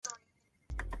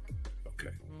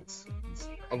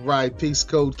All right, Peace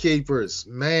Code Keepers.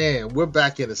 Man, we're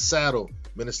back in the saddle.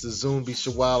 Minister Zumbi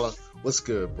Shawala. What's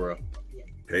good, bro?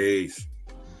 Peace.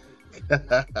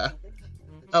 We're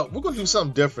going to do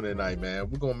something different tonight, man.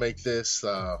 We're going to make this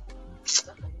our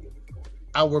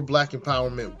Black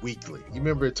Empowerment Weekly. You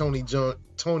remember Tony,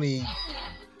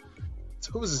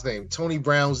 who was his name? Tony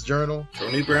Brown's Journal?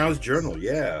 Tony Brown's Journal,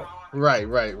 yeah. Right.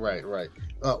 We'll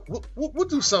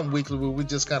do something weekly where we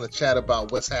just kind of chat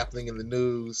about what's happening in the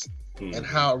news and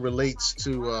how it relates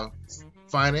to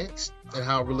finance and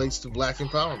how it relates to Black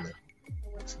empowerment.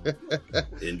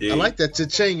 Indeed. I like that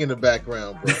cha-ching in the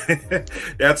background, bro.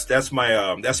 that's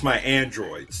my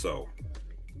Android. So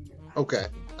okay,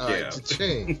 all right,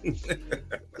 cha-ching.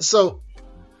 So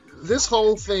this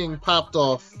whole thing popped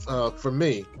off for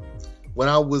me when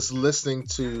I was listening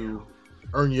to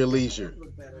Earn Your Leisure.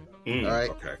 All right.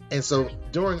 Okay. And so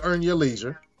during Earn Your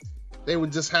Leisure, they were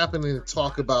just happening to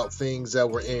talk about things that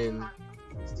were in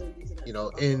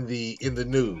the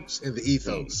news, in the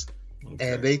ethos.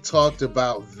 Okay. And they talked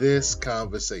about this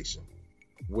conversation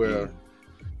where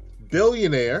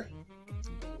billionaire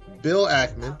Bill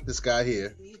Ackman, this guy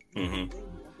here,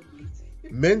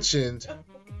 mentioned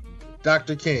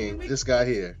Dr. King, this guy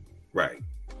here. Right.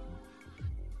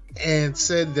 And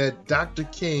said that Dr.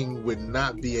 King would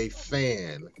not be a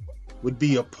fan, would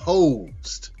be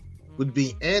opposed, would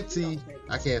be anti,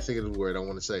 I can't think of the word I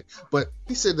want to say, but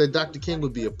he said that Dr. King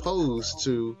would be opposed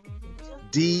to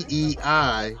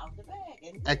DEI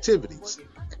activities.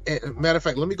 And matter of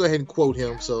fact, let me go ahead and quote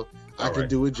him so I can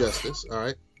do it justice. All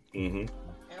right.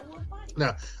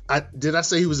 Now, did I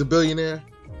say he was a billionaire?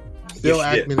 Bill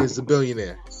Ackman is a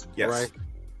billionaire. Yes. Right?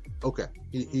 Okay.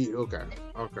 Okay.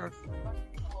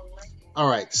 All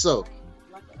right. So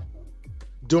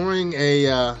during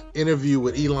a interview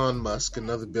with Elon Musk,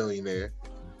 another billionaire,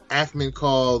 Ackman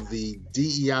called the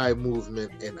DEI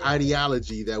movement an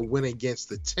ideology that went against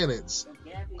the tenets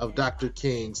of Dr.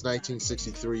 King's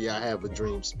 1963 I Have a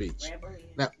Dream speech.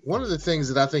 Now, one of the things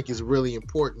that I think is really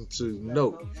important to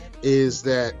note is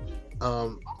that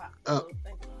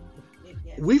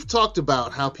we've talked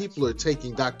about how people are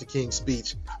taking Dr. King's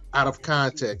speech out of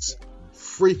context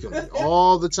frequently.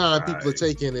 All the time, people are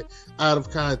taking it out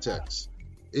of context.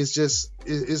 It's just,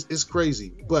 it's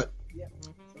crazy. But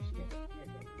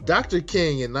Dr.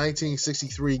 King in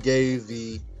 1963 gave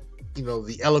the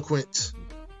eloquent,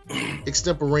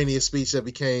 extemporaneous speech that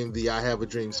became the I Have a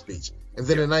Dream speech. And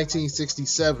then in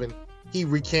 1967, he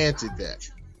recanted that.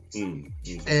 And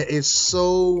it's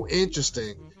so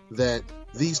interesting that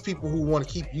these people who want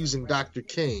to keep using Dr.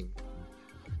 King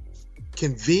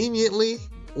conveniently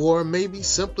or maybe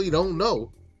simply don't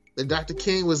know that Dr.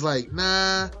 King was like,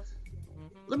 nah,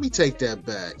 let me take that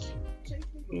back.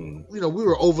 We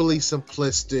were overly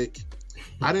simplistic.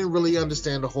 I didn't really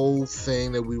understand the whole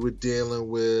thing that we were dealing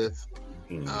with.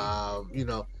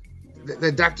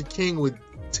 That Dr. King would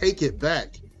take it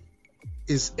back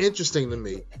is interesting to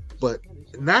me. But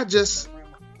not just,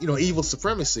 evil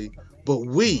supremacy, but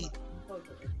we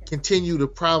continue to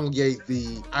promulgate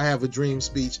the I Have a Dream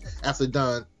speech after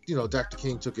Dr.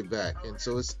 King took it back. And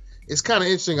so it's kind of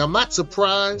interesting. I'm not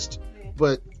surprised,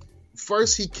 but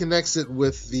first he connects it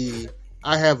with the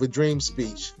I Have a Dream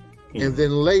speech. And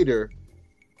then later,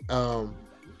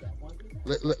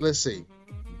 let's see.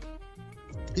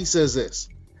 He says this.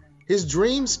 His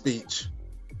dream speech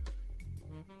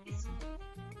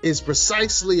is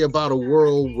precisely about a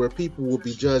world where people will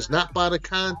be judged not by the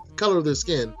color of their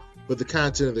skin, but the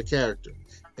content of their character.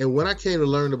 And when I came to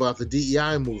learn about the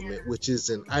DEI movement, which is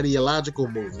an ideological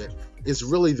movement, it's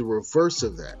really the reverse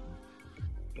of that.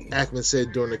 Ackman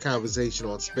said during the conversation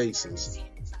on Spaces.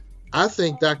 I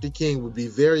think Dr. King would be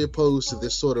very opposed to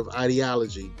this sort of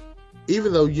ideology,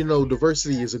 even though,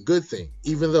 diversity is a good thing,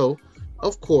 even though,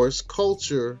 of course, a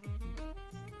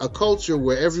culture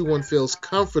where everyone feels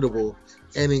comfortable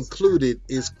and included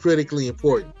is critically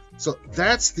important. So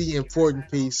that's the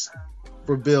important piece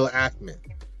for Bill Ackman.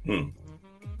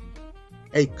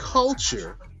 A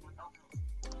culture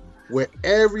where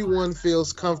everyone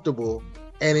feels comfortable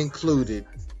and included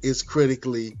is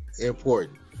critically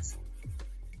important.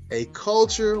 A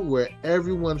culture where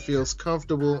everyone feels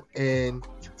comfortable and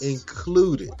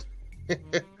included.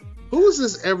 Who is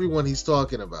this everyone he's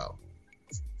talking about?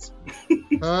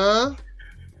 Huh?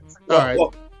 All right.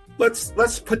 Well,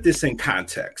 let's put this in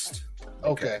context.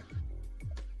 Okay.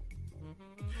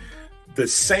 The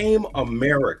same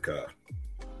America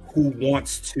who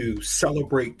wants to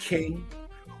celebrate King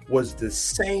was the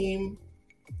same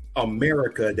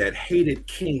America that hated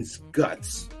King's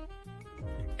guts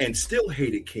and still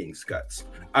hated King's guts.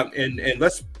 And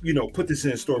let's put this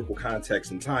in historical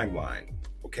context and timeline.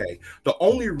 Okay. The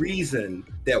only reason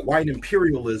that white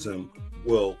imperialism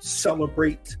will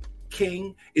celebrate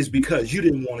King is because you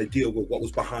didn't want to deal with what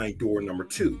was behind door number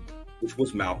 2, which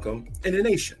was Malcolm and the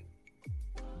nation.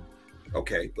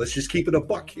 Okay. Let's just keep it a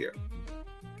buck here.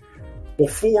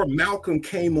 Before Malcolm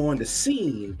came on the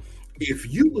scene,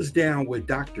 if you was down with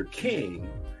Dr. King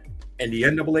and the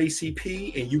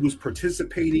NAACP and you was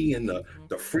participating in the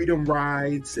freedom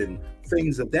rides and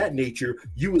things of that nature,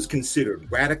 you was considered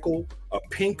radical, a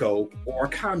pinko, or a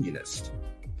communist.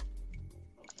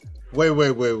 Wait.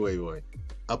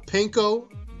 A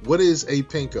pinko? What is a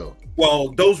pinko?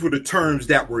 Well, those were the terms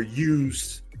that were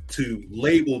used to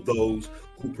label those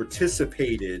who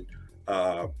participated.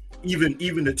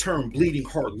 Even the term bleeding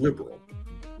heart liberal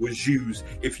was used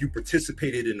if you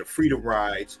participated in the freedom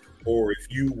rides or if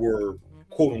you were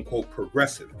quote unquote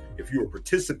progressive, if you were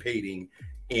participating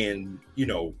in,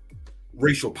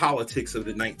 racial politics of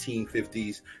the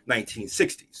 1950s,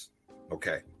 1960s.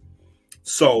 Okay.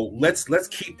 So let's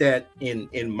keep that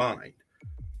in mind.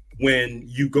 When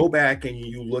you go back and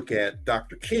you look at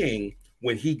Dr. King,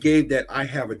 when he gave that I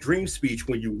Have a Dream speech,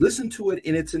 when you listen to it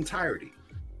in its entirety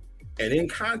and in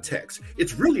context,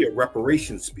 it's really a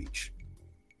reparations speech.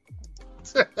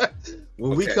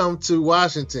 When we come to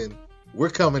Washington, we're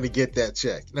coming to get that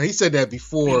check. Now, he said that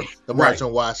before the March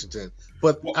on Washington,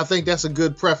 but I think that's a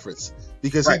good preference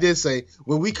because he did say,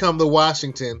 when we come to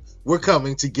Washington, we're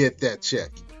coming to get that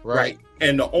check. Right.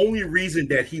 And the only reason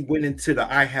that he went into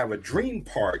the I Have a Dream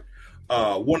part,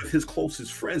 one of his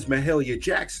closest friends, Mahalia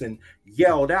Jackson,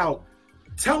 yelled out,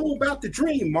 "Tell him about the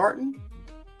dream, Martin."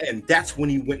 And that's when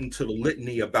he went into the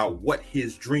litany about what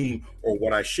his dream, or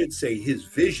what I should say, his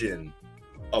vision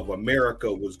of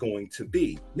America was going to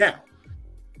be. Now,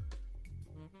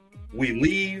 we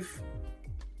leave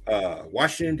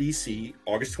Washington, D.C.,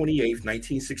 August 28th,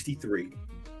 1963.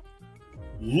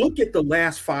 Look at the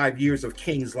last 5 years of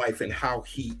King's life and how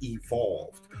he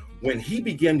evolved. When he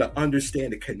began to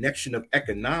understand the connection of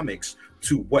economics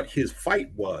to what his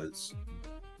fight was,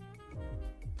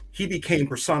 he became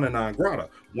persona non grata.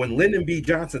 When Lyndon B.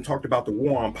 Johnson talked about the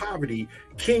war on poverty,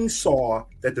 King saw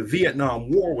that the Vietnam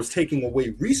War was taking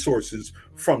away resources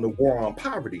from the war on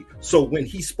poverty. So when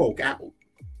he spoke out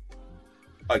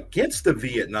against the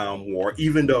Vietnam War,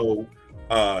 even though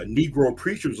Negro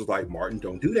preachers was like, "Martin,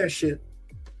 don't do that shit."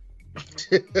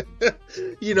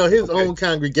 His own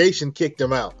congregation kicked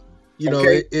him out.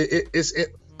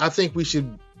 I think we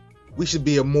should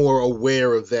be more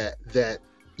aware of that.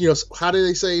 How do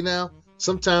they say now?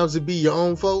 Sometimes it be your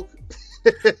own folk.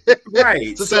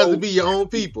 Right. Sometimes it be your own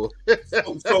people.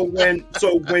 so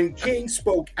when King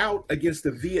spoke out against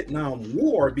the Vietnam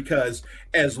War, because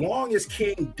as long as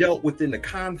King dealt within the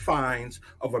confines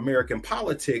of American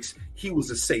politics, he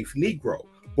was a safe Negro.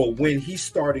 But when he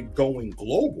started going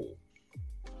global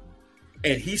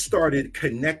and he started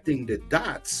connecting the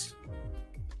dots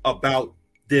about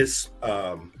this,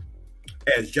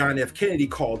 as John F. Kennedy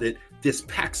called it, this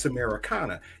Pax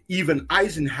Americana. Even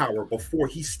Eisenhower, before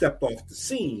he stepped off the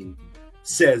scene,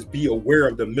 says, "Be aware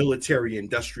of the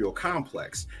military-industrial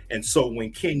complex." And so when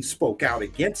King spoke out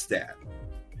against that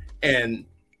and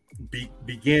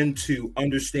began to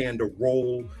understand the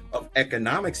role of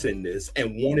economics in this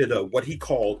and wanted what he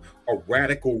called a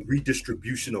radical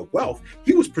redistribution of wealth,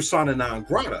 he was persona non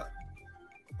grata,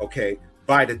 okay,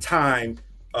 by the time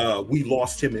we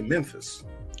lost him in Memphis.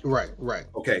 Right.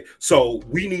 Okay, so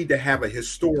we need to have a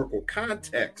historical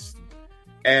context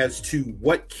as to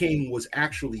what King was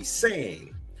actually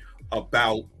saying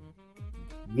about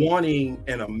wanting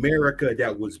an America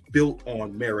that was built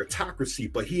on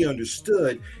meritocracy, but he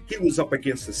understood he was up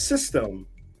against a system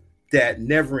that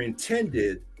never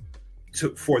intended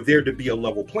for there to be a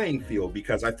level playing field.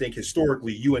 Because I think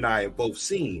historically, you and I have both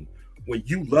seen, when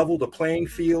you level the playing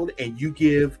field and you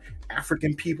give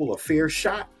African people a fair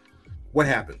shot, what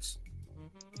happens?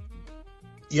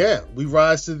 Yeah, we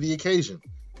rise to the occasion.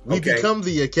 We become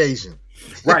the occasion.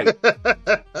 Right.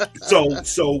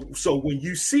 So when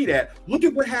you see that, look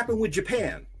at what happened with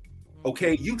Japan.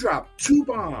 Okay, you dropped 2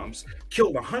 bombs,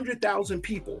 killed 100,000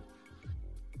 people,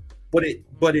 but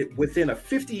it within a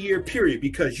 50-year period,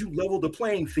 because you leveled the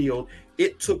playing field,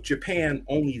 it took Japan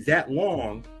only that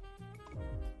long,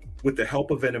 with the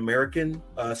help of an American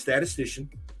statistician,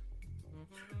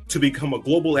 to become a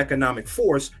global economic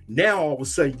force. Now all of a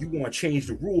sudden you want to change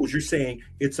the rules. You're saying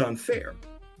it's unfair.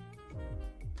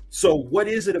 So what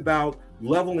is it about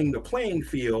leveling the playing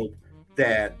field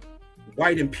that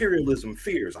white imperialism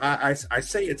fears? I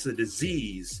say it's a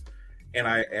disease, and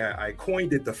I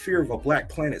coined it the fear of a black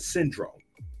planet syndrome.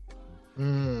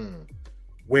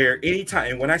 Where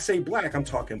anytime, and when I say black, I'm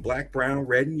talking black, brown,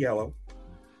 red, and yellow.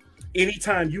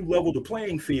 Anytime you level the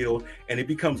playing field and it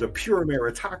becomes a pure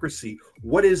meritocracy,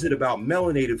 what is it about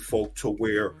melanated folk to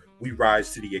where we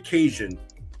rise to the occasion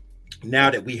now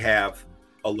that we have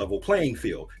a level playing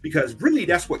field? Because really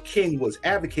that's what King was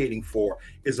advocating for,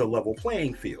 is a level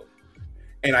playing field.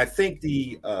 And I think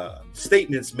the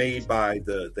statements made by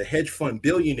the hedge fund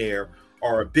billionaire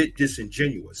are a bit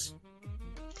disingenuous.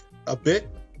 A bit?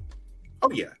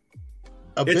 Oh yeah.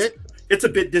 Bit? It's a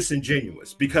bit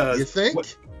disingenuous, because you think?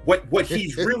 What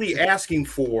he's really asking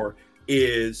for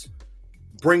is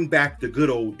bring back the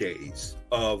good old days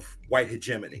of white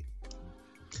hegemony.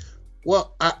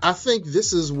 Well, I think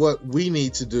this is what we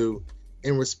need to do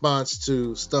in response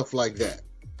to stuff like that.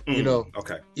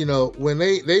 Okay. When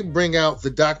they bring out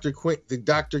the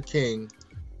Dr. King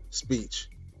speech,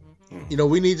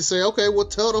 we need to say, okay, well,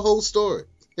 tell the whole story.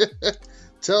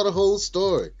 Tell the whole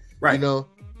story. Right.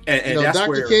 And that's Dr.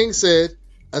 where King said,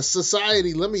 a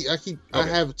society. I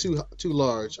have it too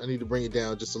large. I need to bring it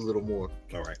down just a little more.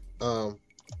 All right.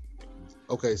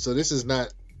 Okay, so this is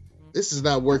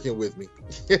not working with me.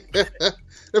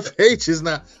 The page is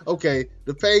not okay.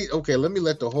 The page. Okay, let me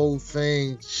let the whole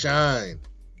thing shine.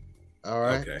 All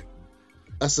right. Okay.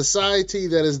 A society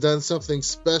that has done something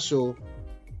special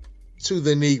to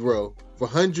the Negro for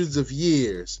hundreds of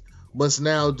years must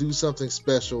now do something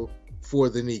special for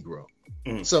the Negro.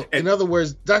 So, in other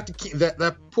words, Dr. King,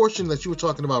 that portion that you were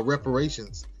talking about,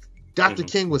 reparations, Dr.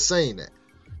 King was saying that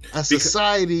a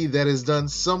society that has done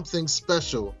something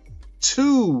special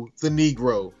to the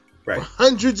Negro for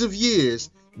hundreds of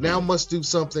years now must do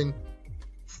something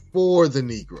for the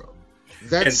Negro.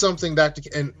 That's something Dr.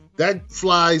 King, and that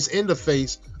flies in the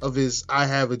face of his "I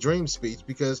Have a Dream" speech,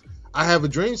 because "I Have a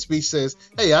Dream" speech says,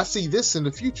 "Hey, I see this in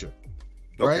the future."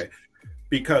 Right?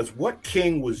 Because what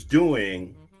King was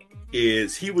doing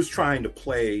is he was trying to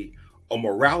play a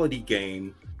morality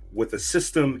game with a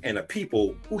system and a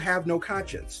people who have no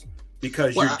conscience.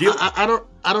 Because you're dealing. I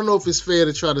don't know if it's fair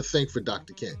to try to think for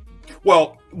Dr. King.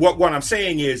 Well, what I'm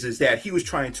saying is that he was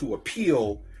trying to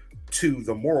appeal to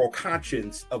the moral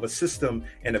conscience of a system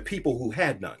and a people who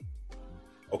had none.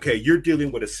 Okay, you're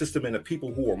dealing with a system and a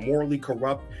people who are morally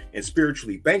corrupt and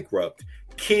spiritually bankrupt.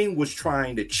 King was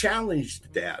trying to challenge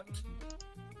that.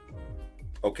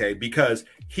 Okay, because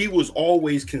he was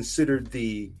always considered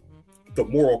the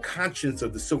moral conscience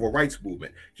of the civil rights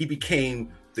movement. He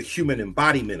became the human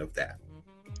embodiment of that,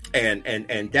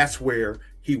 and that's where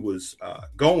he was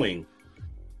going,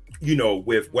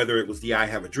 with whether it was the "I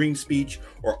Have a Dream" speech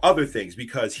or other things,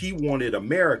 because he wanted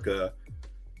America.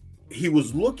 He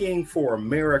was looking for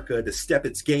America to step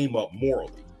its game up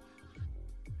morally.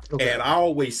 Okay. And I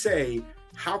always say,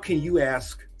 how can you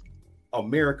ask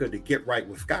America to get right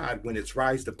with God when its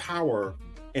rise to power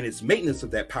and its maintenance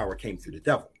of that power came through the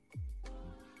devil?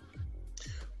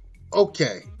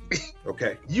 Okay.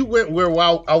 You went where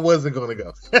I wasn't going to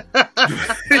go.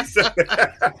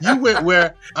 You went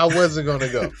where I wasn't going to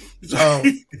go.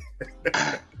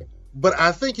 But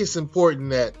I think it's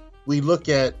important that we look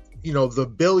at, the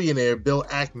billionaire Bill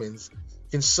Ackman's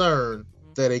concern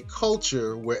that a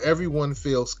culture where everyone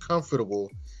feels comfortable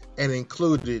and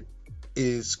included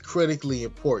is critically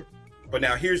important. But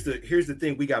now here's the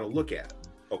thing we got to look at.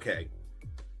 Okay.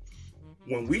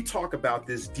 When we talk about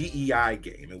this DEI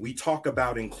game and we talk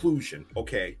about inclusion,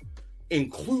 okay,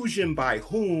 inclusion by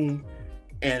whom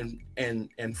and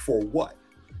for what?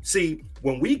 See,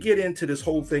 when we get into this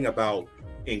whole thing about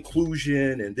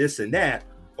inclusion and this and that,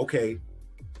 okay,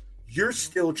 you're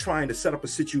still trying to set up a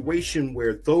situation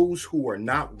where those who are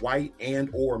not white and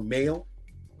or male,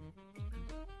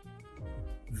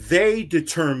 they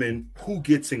determine who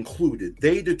gets included.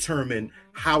 They determine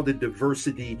how the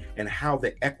diversity and how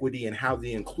the equity and how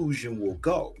the inclusion will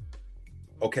go.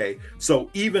 Okay, so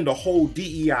even the whole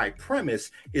DEI premise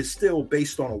is still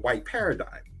based on a white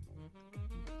paradigm.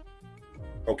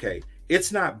 Okay,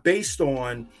 it's not based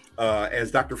on,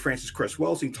 as Dr. Francis Cress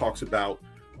Welsing talks about,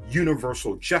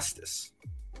 universal justice.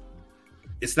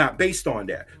 It's not based on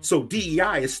that. So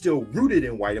DEI is still rooted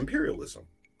in white imperialism.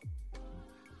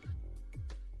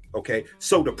 Okay,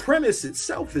 so the premise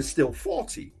itself is still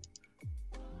faulty.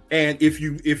 And if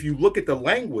you look at the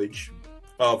language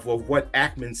of what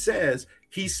Ackman says,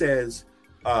 he says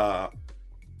the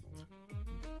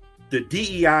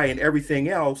DEI and everything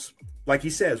else, like he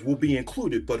says, will be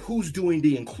included. But who's doing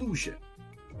the inclusion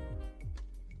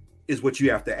is what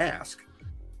you have to ask.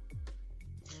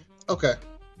 Okay.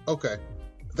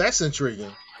 That's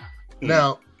intriguing.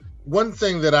 Now, one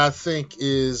thing that I think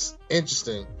is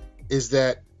interesting is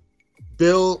that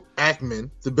Bill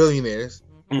Ackman, the billionaire,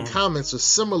 comments are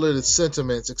similar to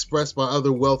sentiments expressed by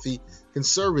other wealthy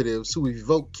conservatives who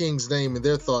evoke King's name in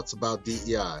their thoughts about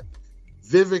DEI.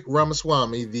 Vivek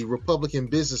Ramaswamy, the Republican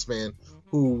businessman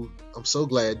who, I'm so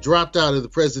glad, dropped out of the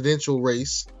presidential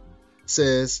race,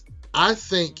 says, I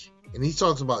think, and he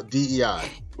talks about DEI,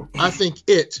 I think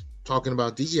it, talking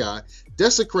about DEI,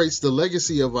 desecrates the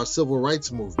legacy of our civil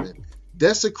rights movement,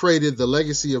 desecrated the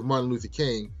legacy of Martin Luther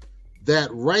King, that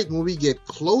right when we get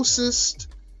closest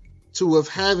to of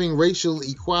having racial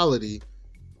equality,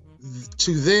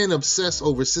 to then obsess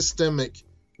over systemic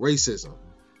racism,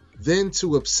 then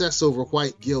to obsess over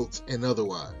white guilt and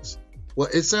otherwise. Well,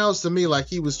 it sounds to me like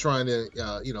he was trying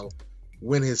to,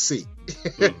 win his seat.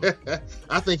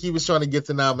 I think he was trying to get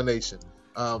the nomination.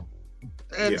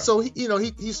 So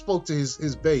he spoke to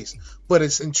his base. But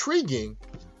it's intriguing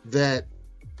that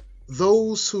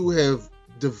those who have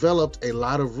developed a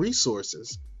lot of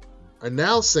resources are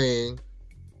now saying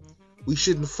we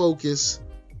shouldn't focus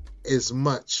as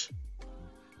much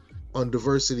on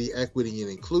diversity, equity, and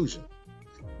inclusion.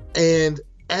 And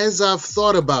as I've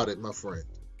thought about it, my friend,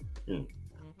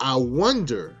 I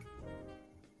wonder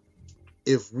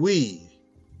if we,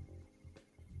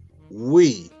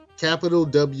 capital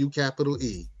W, capital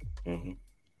E,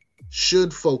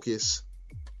 should focus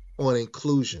on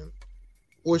inclusion,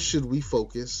 or should we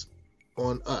focus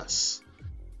on us?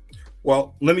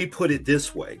 Well, let me put it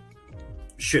this way.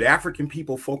 Should African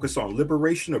people focus on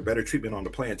liberation or better treatment on the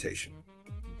plantation?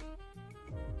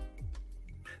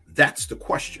 That's the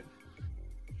question.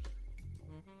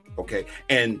 Okay.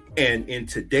 And in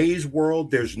today's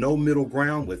world, there's no middle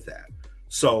ground with that.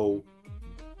 So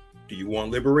do you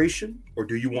want liberation or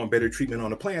do you want better treatment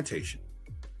on the plantation?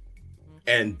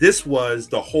 And this was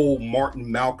the whole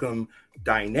Martin Malcolm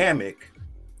dynamic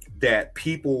that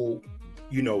people,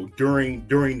 during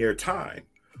their time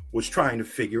was trying to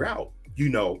figure out.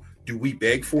 Do we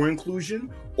beg for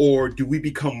inclusion or do we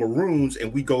become maroons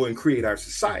and we go and create our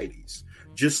societies?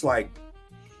 Just like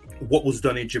what was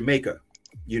done in Jamaica,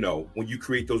 when you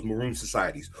create those maroon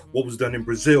societies, what was done in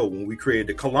Brazil when we created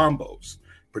the Quilombos,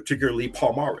 particularly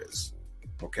Palmares.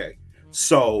 Okay.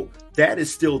 So that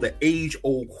is still the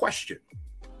age-old question.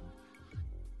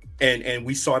 And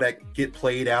we saw that get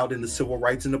played out in the civil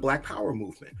rights and the Black Power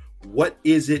movement. What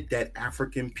is it that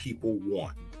African people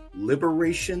want?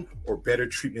 Liberation or better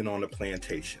treatment on the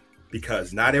plantation?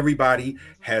 Because not everybody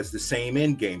has the same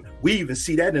end game. We even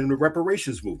see that in the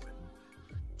reparations movement.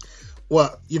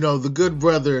 Well, the good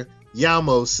brother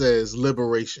Yamo says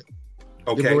liberation.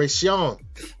 Okay. Liberation.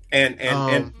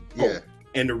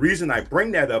 And the reason I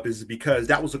bring that up is because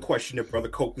that was a question that Brother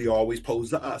Coakley always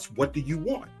posed to us. What do you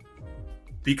want?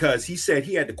 Because he said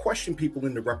he had to question people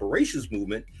in the reparations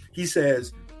movement. He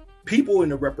says people in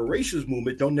the reparations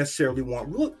movement don't necessarily want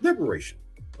liberation.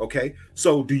 Okay.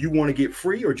 So do you want to get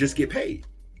free or just get paid?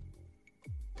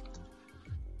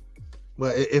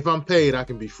 Well, if I'm paid, I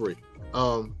can be free.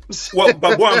 Well,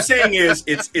 but what I'm saying is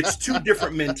it's two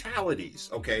different mentalities.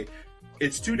 Okay.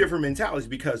 It's two different mentalities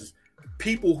because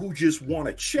people who just want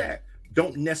a check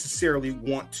don't necessarily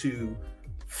want to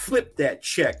flip that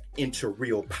check into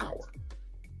real power.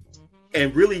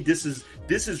 And really, this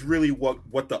is really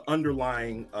what the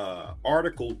underlying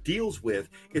article deals with.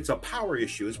 It's a power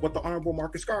issue. It's what the Honorable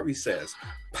Marcus Garvey says.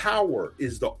 Power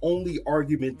is the only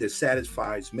argument that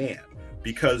satisfies man.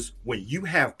 Because when you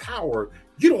have power,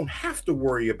 you don't have to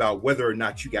worry about whether or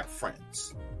not you got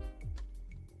friends.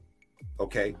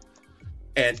 Okay?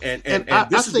 And I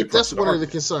think that's one of the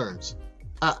concerns.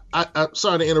 I'm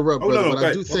sorry to interrupt, brother, but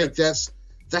I do think that's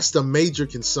the major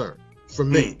concern for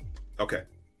me. Okay.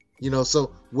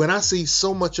 So when I see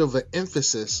so much of an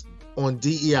emphasis on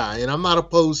DEI, and I'm not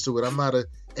opposed to it, I'm not an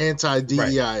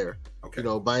anti-DEIer,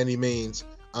 by any means.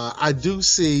 I do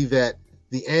see that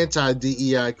the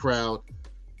anti-DEI crowd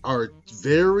are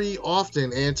very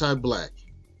often anti-black.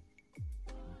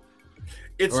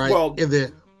 It's right? Well,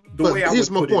 the way I would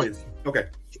put it is, okay.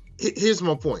 Here's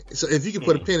my point. So if you could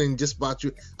put a pin in just about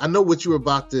you, I know what you were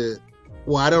about to.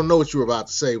 Well, I don't know what you were about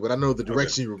to say, but I know the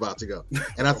direction you were about to go,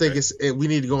 and I think we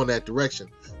need to go in that direction.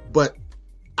 But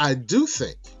I do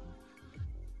think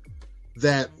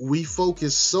that we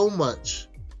focus so much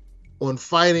on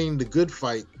fighting the good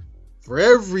fight for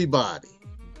everybody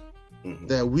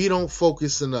that we don't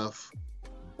focus enough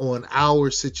on our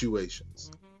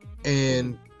situations.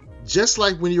 And just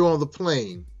like when you're on the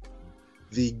plane,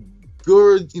 the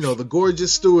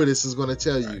gorgeous stewardess is going to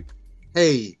tell you,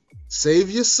 hey, save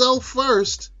yourself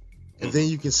first, and then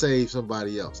you can save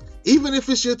somebody else. Even if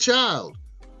it's your child,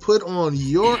 put on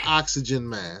your oxygen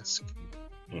mask,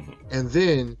 and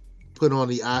then put on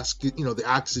the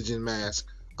oxygen mask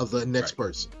of the next Right.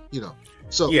 person, you know.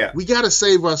 So Yeah. we got to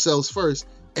save ourselves first.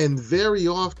 And very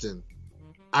often,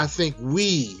 I think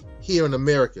we here in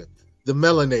America, the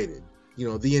melanated, you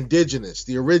know, the indigenous,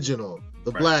 the original,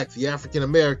 the Right. black, the African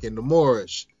American, the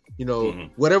Moorish, you know,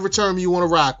 Mhm. whatever term you want to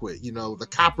rock with, you know, the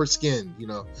copper skin, you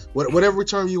know, whatever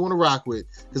term you want to rock with.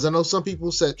 Because I know some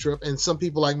people set trip, and some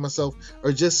people like myself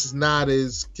are just not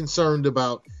as concerned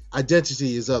about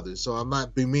identity as others. So I'm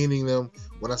not demeaning them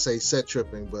when I say set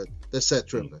tripping, but they're set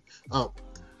tripping.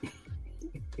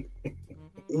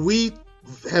 We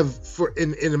have,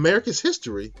 in America's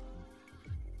history,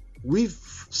 we've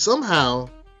somehow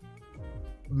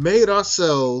made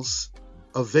ourselves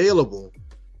available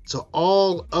to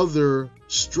all other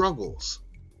struggles.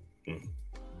 Mhm.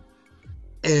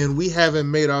 And we haven't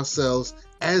made ourselves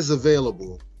as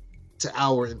available to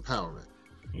our empowerment.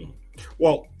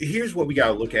 Well, here's what we got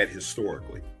to look at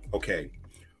historically. Okay.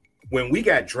 When we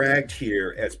got dragged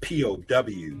here as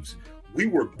POWs, we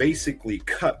were basically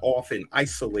cut off and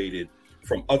isolated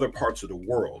from other parts of the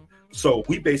world. So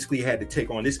we basically had to take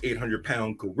on this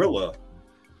 800-pound gorilla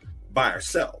by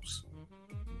ourselves.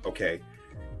 Okay.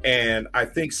 And I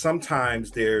think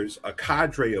sometimes there's a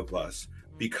cadre of us,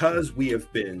 because we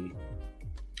have been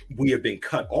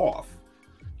cut off.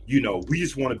 You know, we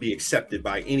just want to be accepted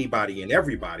by anybody and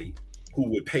everybody who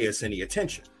would pay us any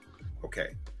attention.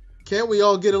 Okay. Can't we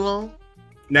all get along?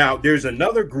 Now, there's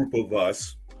another group of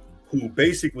us who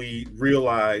basically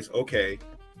realize, okay,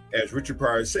 as Richard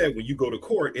Pryor said, when you go to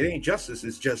court, it ain't justice,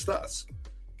 it's just us.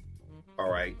 All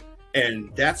right.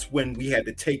 And that's when we had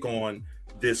to take on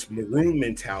this maroon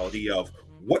mentality of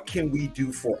what can we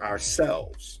do for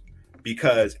ourselves?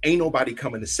 Because ain't nobody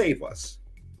coming to save us.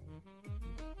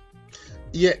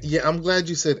 Yeah, I'm glad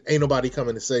you said ain't nobody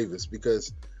coming to save us,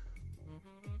 because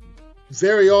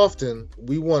very often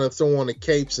we want to throw on the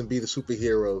capes and be the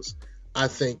superheroes, I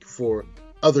think, for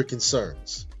other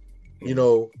concerns. You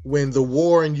know, when the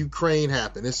war in Ukraine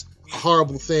happened, it's a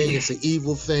horrible thing, it's an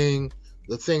evil thing.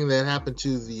 The thing that happened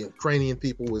to the Ukrainian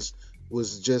people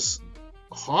was just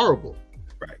horrible.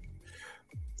 Right.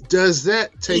 Does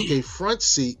that take a front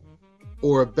seat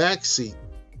or a back seat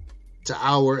to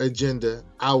our agenda,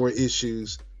 our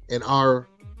issues, and our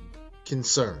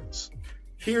concerns?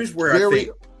 Here's where I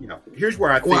think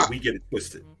we get it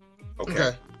twisted.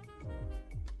 Okay.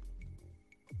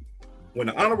 When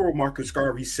the Honorable Marcus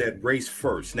Garvey said race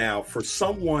first, now for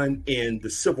someone in the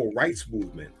civil rights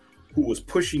movement who was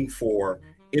pushing for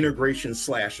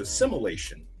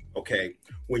integration/assimilation, okay,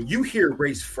 when you hear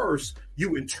race first,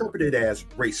 you interpret it as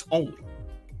race only.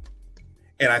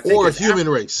 And I think, or human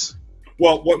race.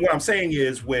 Well, what I'm saying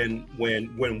is when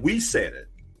we said it,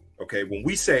 okay, when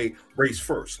we say race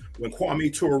first, when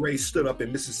Kwame Ture stood up in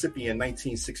Mississippi in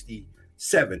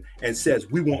 1967 and says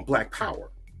we want black power,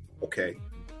 okay,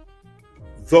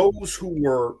 those who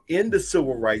were in the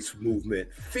civil rights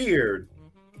movement feared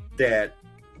that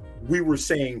we were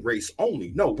saying race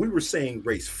only. No, we were saying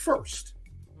race first.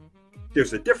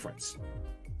 There's a difference,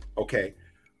 okay?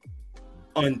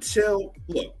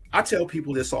 Look, I tell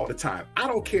people this all the time. I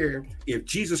don't care if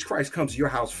Jesus Christ comes to your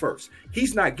house first.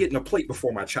 He's not getting a plate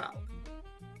before my child.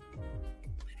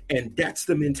 And that's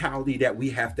the mentality that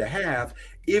we have to have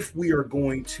if we are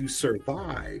going to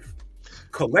survive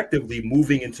collectively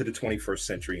moving into the 21st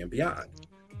century and beyond.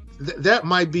 That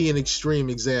might be an extreme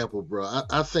example, bro.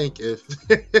 I think if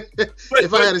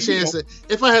I had a chance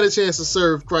to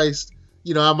serve Christ,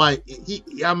 you know, I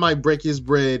might break his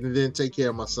bread and then take care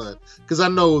of my son, because I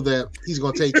know that he's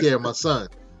gonna take care of my son.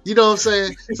 You know what I'm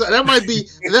saying? So that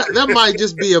might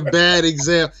just be a bad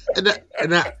example.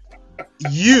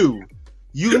 You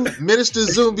Minister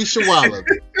Zumbi Shawala,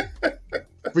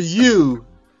 for you,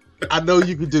 I know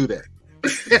you can do that.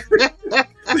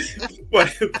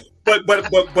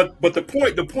 but the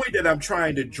point that I'm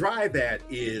trying to drive at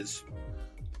is,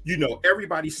 you know,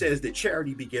 everybody says that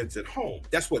charity begins at home.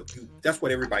 That's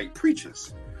what everybody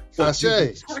preaches. But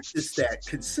you practice that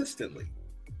consistently.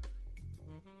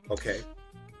 Okay.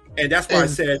 And that's why I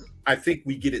said I think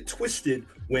we get it twisted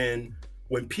when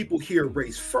people hear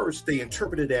race first, they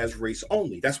interpret it as race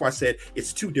only. That's why I said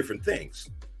it's two different things.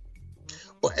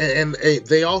 And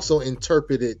they also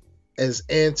interpret it as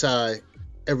anti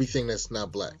everything that's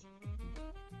not black.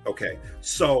 Okay,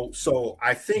 so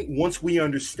I think once we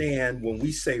understand when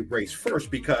we say race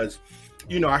first, because,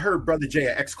 you know, I heard Brother Jay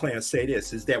at X-Clan say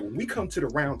this, is that when we come to the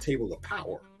round table of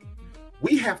power,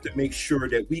 we have to make sure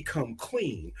that we come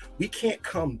clean. We can't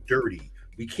come dirty.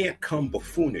 We can't come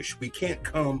buffoonish. We can't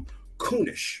come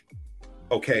coonish.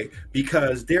 Okay,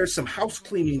 because there's some house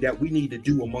cleaning that we need to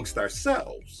do amongst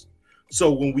ourselves.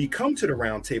 So when we come to the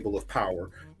round table of power,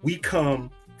 we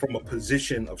come from a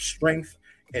position of strength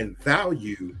and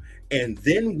value, and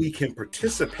then we can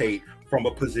participate from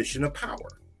a position of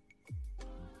power.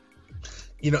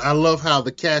 You know, I love how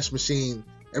the cash machine,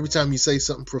 every time you say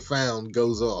something profound,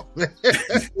 goes off.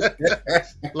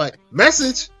 Like,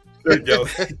 message.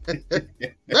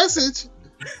 Message.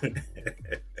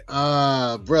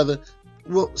 Brother.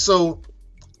 Well, so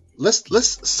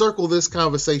let's circle this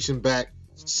conversation back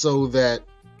so that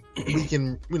we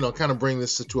can, kind of bring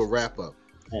this to a wrap up.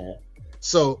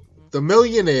 So the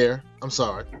billionaire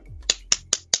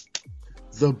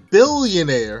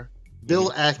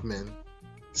Bill Ackman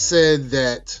said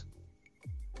that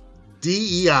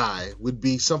DEI would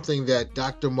be something that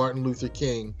Dr. Martin Luther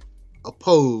King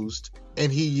opposed,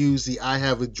 and he used the I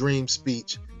Have a Dream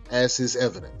speech as his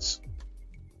evidence.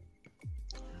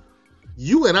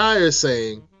 You and I are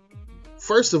saying,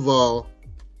 first of all,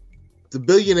 the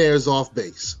billionaire is off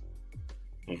base.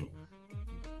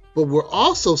 But we're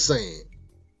also saying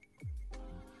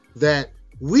that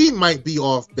we might be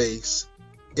off base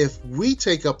if we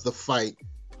take up the fight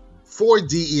for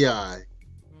DEI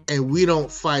and we don't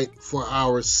fight for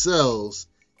ourselves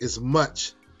as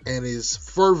much and as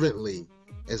fervently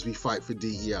as we fight for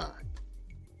DEI.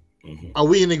 Are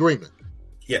we in agreement?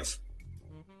 Yes.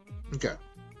 Okay.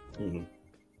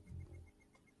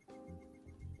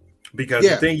 Because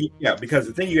the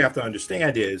thing you have to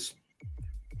understand is,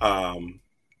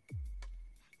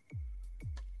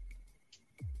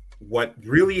 what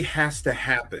really has to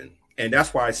happen, and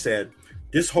that's why I said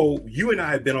you and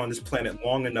I have been on this planet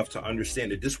long enough to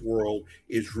understand that this world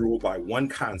is ruled by one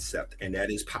concept, and that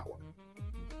is power.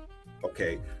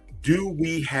 Okay. Do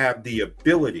we have the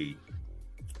ability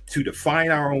to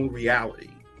define our own reality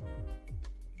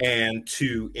and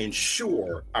to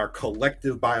ensure our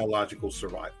collective biological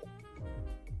survival?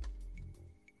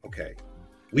 Okay.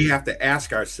 We have to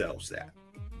ask ourselves that.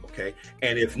 Okay.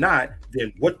 And if not,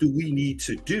 then what do we need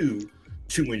to do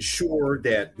to ensure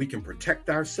that we can protect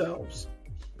ourselves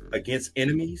against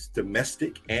enemies,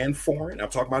 domestic and foreign? I'm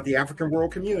talking about the African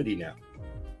world community now.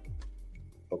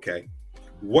 Okay.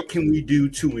 What can we do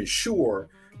to ensure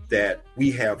that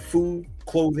we have food,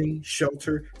 clothing,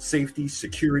 shelter, safety,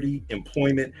 security,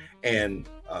 employment, and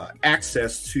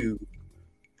access to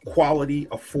quality,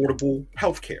 affordable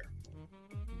healthcare?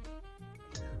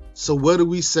 So what do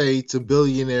we say to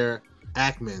billionaire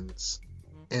Ackman's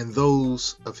and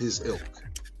those of his ilk?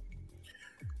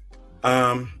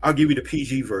 I'll give you the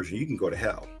PG version. You can go to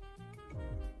hell.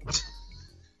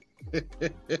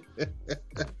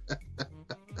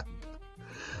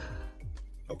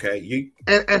 Okay.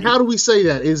 And how do we say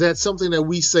that? Is that something that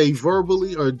we say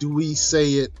verbally, or do we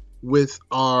say it with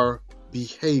our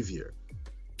behavior?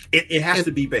 It has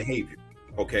to be behavior.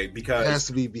 Okay, because it has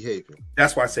to be behavior.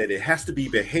 That's why I said it has to be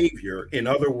behavior. In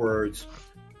other words,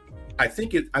 I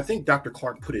think Dr.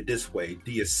 Clark put it this way: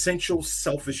 the essential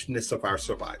selfishness of our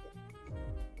survival.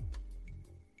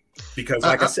 Because,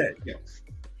 like I said,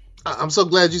 I'm so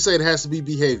glad you say it has to be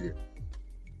behavior.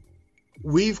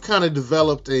 We've kind of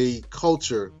developed a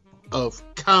culture of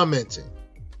commenting.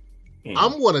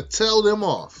 I'm going to tell them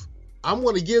off. I'm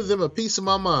going to give them a piece of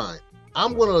my mind.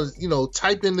 I'm going to,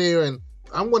 type in there and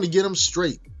I'm going to get them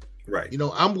straight. Right.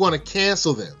 I'm going to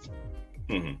cancel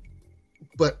them.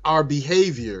 But our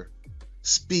behavior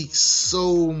speaks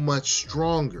so much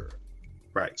stronger.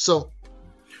 Right. So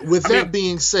with that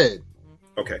being said,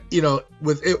 okay.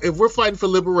 If we're fighting for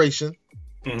liberation,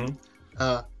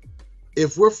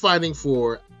 if we're fighting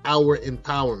for our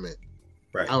empowerment,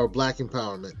 right, our Black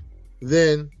empowerment,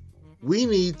 then we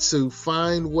need to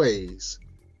find ways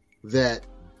that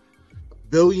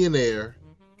billionaire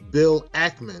Bill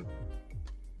Ackman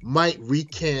might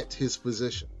recant his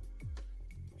position.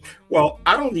 Well,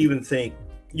 I don't even think,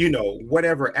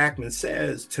 whatever Ackman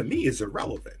says to me is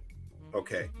irrelevant.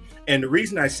 Okay. And the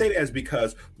reason I say that is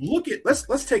because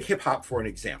let's take hip hop for an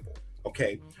example.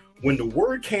 Okay. When the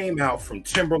word came out from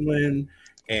Timberland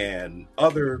and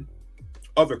other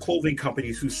clothing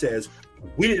companies who says,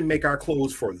 we didn't make our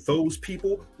clothes for those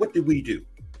people, what did we do?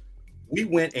 We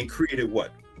went and created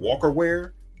what? Walker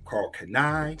Wear, Carl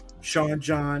Kanai, Sean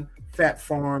John, Fat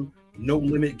Farm, No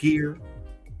Limit Gear.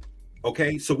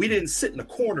 Okay, so we didn't sit in the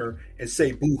corner and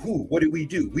say, boo-hoo, what did we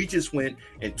do? We just went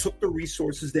and took the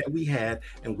resources that we had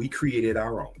and we created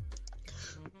our own.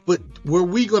 But were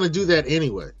we going to do that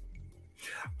anyway?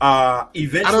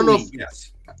 Eventually, I don't know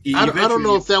yes. I don't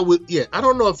know if that was, I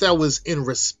don't know if that was in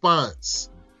response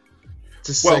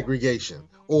to segregation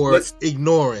or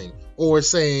ignoring or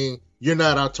saying you're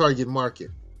not our target market.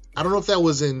 I don't know if that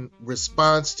was in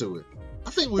response to it.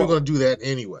 I think we were going to do that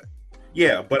anyway.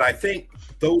 Yeah, but I think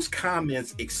those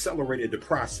comments accelerated the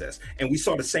process. And we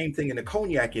saw the same thing in the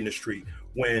cognac industry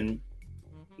when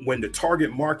when the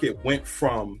target market went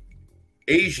from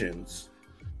Asians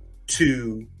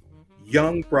to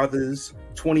young brothers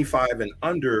 25 and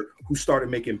under who started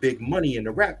making big money in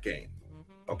the rap game.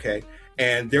 Okay.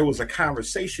 And there was a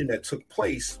conversation that took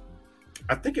place.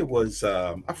 I think it was,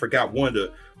 I forgot, one of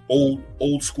the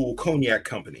old school cognac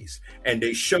companies. And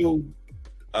they showed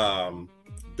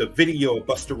the video of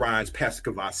Busta Rhymes,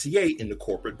 Pastor Cavassier in the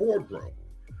corporate boardroom.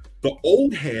 The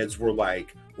old heads were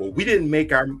like, well, we didn't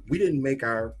make our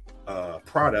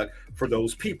product for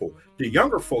those people. The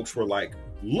younger folks were like,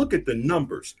 look at the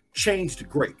numbers, change the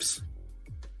grapes.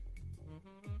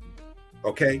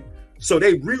 Okay, so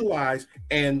they realized,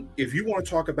 and if you want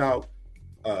to talk about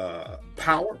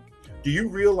power, do you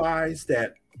realize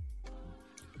that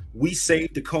we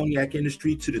saved the cognac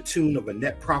industry to the tune of a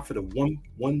net profit of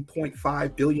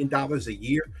 $1.5 billion a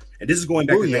year? And this is going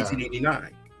back to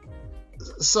 1989.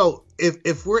 So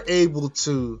if we're able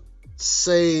to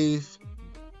save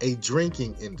a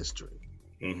drinking industry,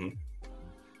 mm-hmm.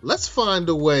 let's find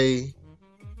a way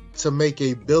to make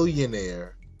a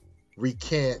billionaire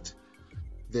recant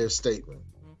their statement.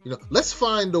 Let's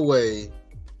find a way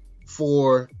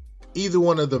for either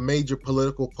one of the major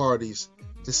political parties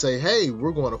to say, hey,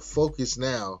 we're going to focus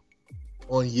now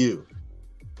on you.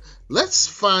 Let's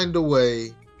find a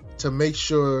way to make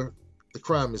sure the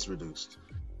crime is reduced.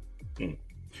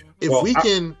 If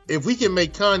we can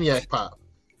make cognac pop,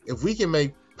 if we can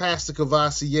make Pastor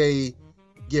Cavassier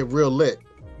get real lit,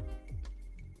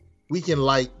 we can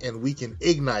light and we can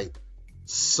ignite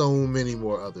so many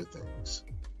more other things.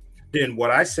 Then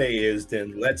what I say is,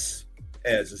 then let's,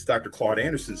 as Dr. Claude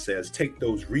Anderson says, take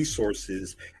those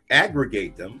resources,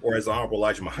 aggregate them, or as Honorable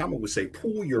Elijah Muhammad would say,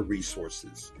 pool your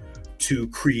resources to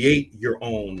create your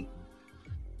own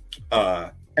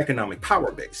economic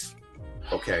power base.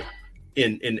 Okay.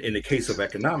 In the case of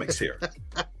economics here.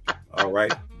 All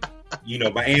right.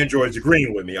 My android's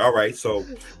agreeing with me. All right. So,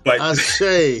 but I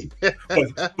say,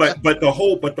 but the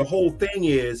whole thing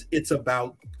is, it's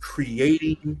about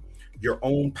creating your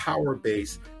own power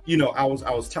base. I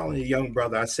was telling a young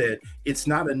brother, I said, it's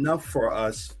not enough for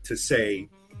us to say,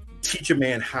 teach a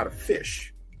man how to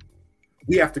fish.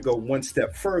 We have to go one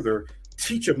step further,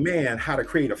 teach a man how to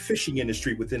create a fishing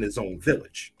industry within his own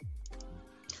village.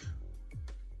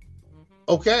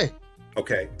 Okay.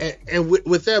 And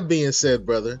with that being said,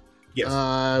 brother, yes,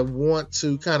 I want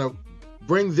to kind of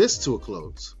bring this to a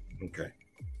close. Okay.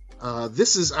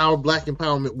 This is our Black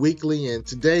Empowerment Weekly, and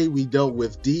today we dealt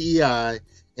with DEI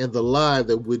and the lie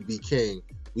that would be king.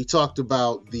 We talked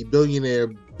about the billionaire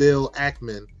Bill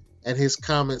Ackman and his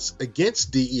comments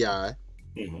against DEI,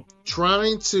 mm-hmm.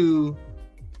 trying to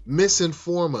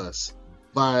misinform us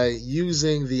by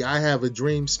using the I Have a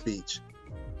Dream speech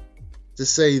to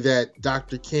say that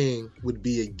Dr. King would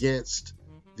be against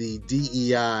the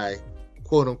DEI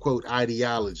quote unquote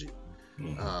ideology.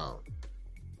 Mm-hmm.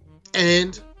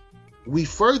 And we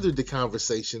furthered the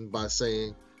conversation by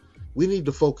saying we need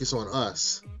to focus on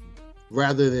us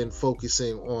rather than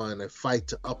focusing on a fight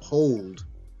to uphold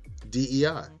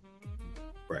DEI.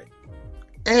 Right.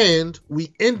 And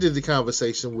we ended the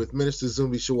conversation with Minister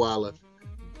Zumbi Shawala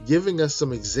giving us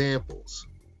some examples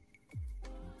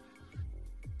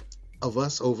of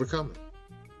us overcoming.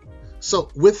 So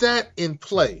with that in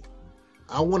play,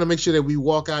 I want to make sure that we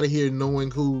walk out of here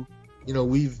knowing who,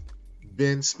 we've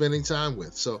been spending time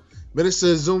with. So Minister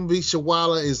Zumbi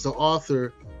Shawala is the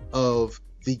author of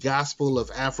The Gospel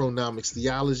of Afronomics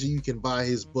Theology. You can buy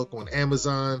his book on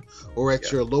Amazon or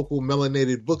at your local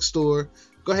melanated bookstore.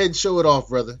 Go ahead and show it off,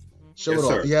 brother. Show it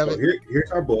off. You have it? Here's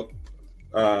our book,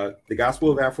 The Gospel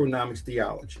of Afronomics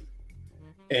Theology.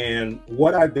 And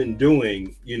what I've been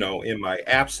doing, in my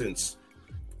absence,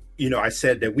 I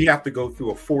said that we have to go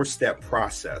through a 4-step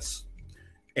process.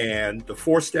 And the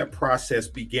 4-step process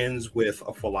begins with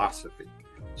a philosophy.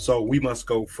 So we must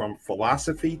go from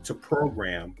philosophy to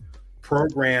program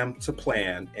to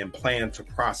plan, and plan to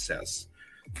process.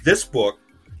 This book,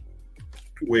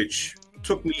 which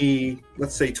took me,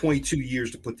 let's say, 22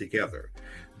 years to put together,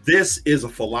 this is a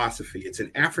philosophy. It's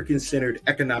an African-centered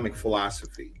economic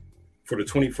philosophy for the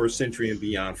 21st century and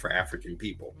beyond for African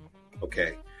people.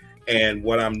 Okay. And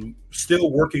what I'm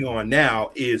still working on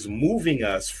now is moving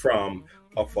us from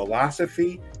a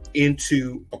philosophy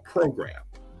into a program.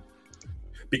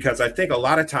 Because I think a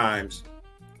lot of times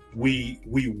we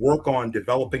work on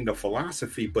developing the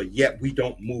philosophy, but yet we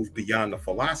don't move beyond the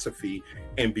philosophy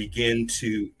and begin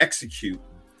to execute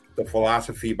the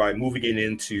philosophy by moving it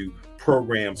into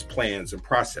programs, plans, and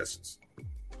processes.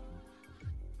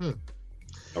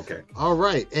 Okay. All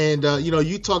right. And,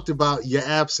 you talked about your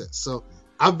absence. So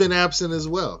I've been absent as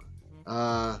well.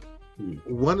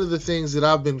 one of the things that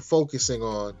I've been focusing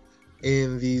on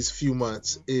in these few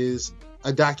months is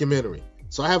a documentary.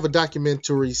 So I have a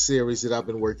documentary series that I've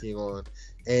been working on,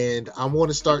 and I want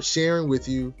to start sharing with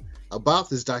you about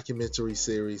this documentary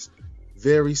series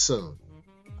very soon.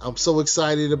 I'm so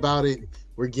excited about it.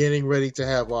 We're getting ready to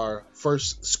have our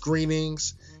first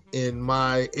screenings in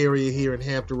my area here in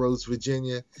Hampton Roads,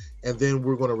 Virginia, and then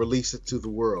we're going to release it to the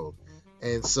world.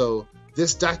 And so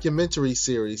this documentary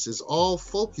series is all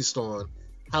focused on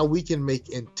how we can make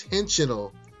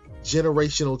intentional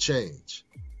generational change,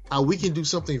 how we can do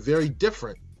something very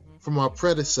different from our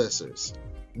predecessors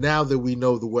now that we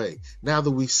know the way, now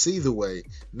that we see the way,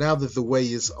 now that the way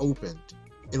is opened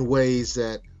in ways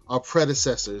that our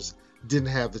predecessors didn't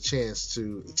have the chance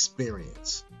to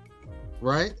experience.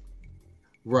 Right?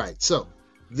 Right. So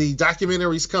the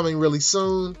documentary's coming really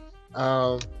soon.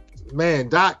 Man,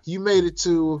 Doc, you made it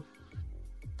to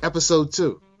episode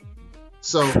 2.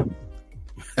 So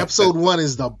episode 1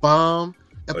 is the bomb.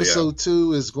 Episode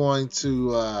 2 is going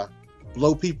to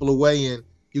blow people away, and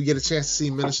you get a chance to see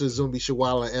Minister Zumbi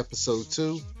Shawala in episode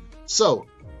 2. So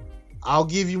I'll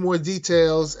give you more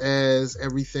details as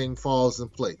everything falls in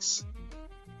place.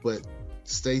 But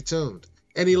stay tuned.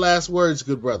 Any last words,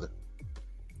 good brother?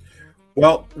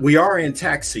 Well, we are in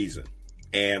tax season.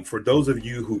 And for those of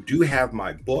you who do have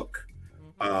my book,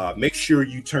 make sure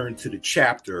you turn to the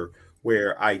chapter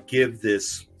where I give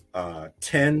this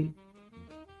 10-point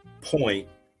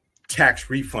tax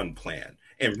refund plan.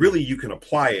 And really, you can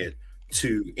apply it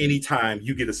to any time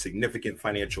you get a significant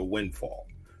financial windfall,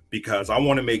 because I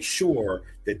want to make sure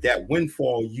that that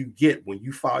windfall you get when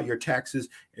you file your taxes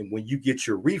and when you get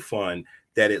your refund,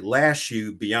 that it lasts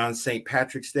you beyond St.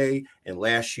 Patrick's Day and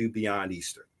lasts you beyond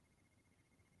Easter.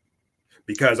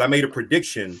 Because I made a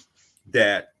prediction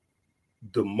that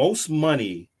the most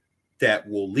money that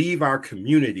will leave our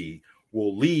community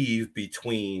will leave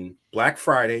between Black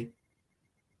Friday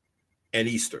and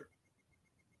Easter.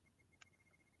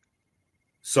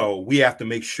 So we have to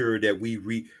make sure that we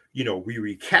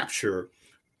recapture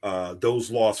those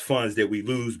lost funds that we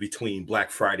lose between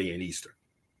Black Friday and Easter.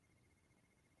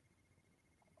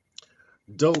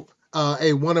 Dope.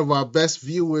 Hey, one of our best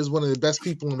viewers, one of the best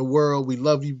people in the world, we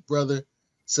love you, brother,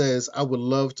 says, I would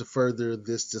love to further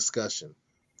this discussion.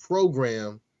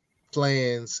 Program,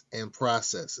 plans, and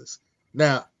processes.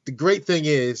 Now, the great thing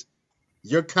is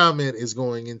your comment is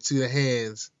going into the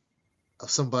hands of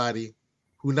somebody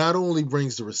who not only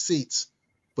brings the receipts,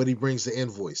 but he brings the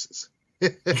invoices.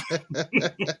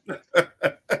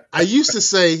 I used to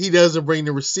say he doesn't bring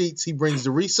the receipts, he brings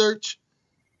the research.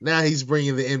 Now he's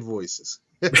bringing the invoices.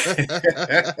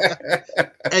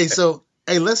 Hey,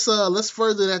 let's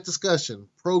further that discussion.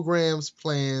 Programs,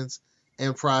 plans,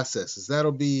 and processes.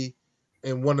 That'll be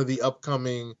in one of the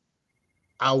upcoming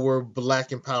our Black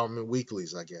Empowerment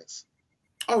Weeklies, I guess.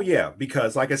 Oh, yeah,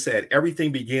 because like I said,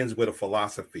 everything begins with a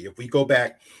philosophy. If we go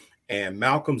back, and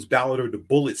Malcolm's Ballad of the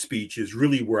Bullet speech is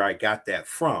really where I got that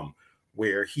from,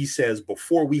 where he says,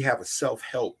 before we have a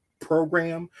self-help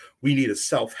program, we need a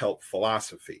self-help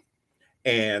philosophy.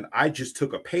 And I just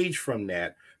took a page from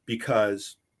that,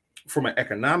 because from an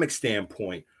economic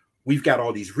standpoint, we've got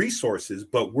all these resources,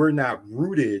 but we're not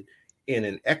rooted in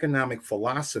an economic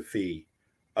philosophy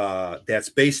that's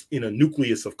based in a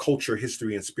nucleus of culture,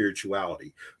 history, and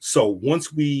spirituality. So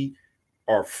once we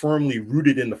are firmly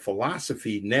rooted in the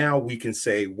philosophy, now we can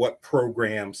say what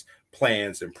programs,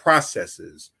 plans, and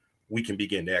processes we can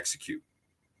begin to execute.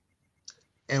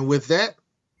 And with that,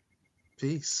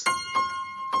 peace.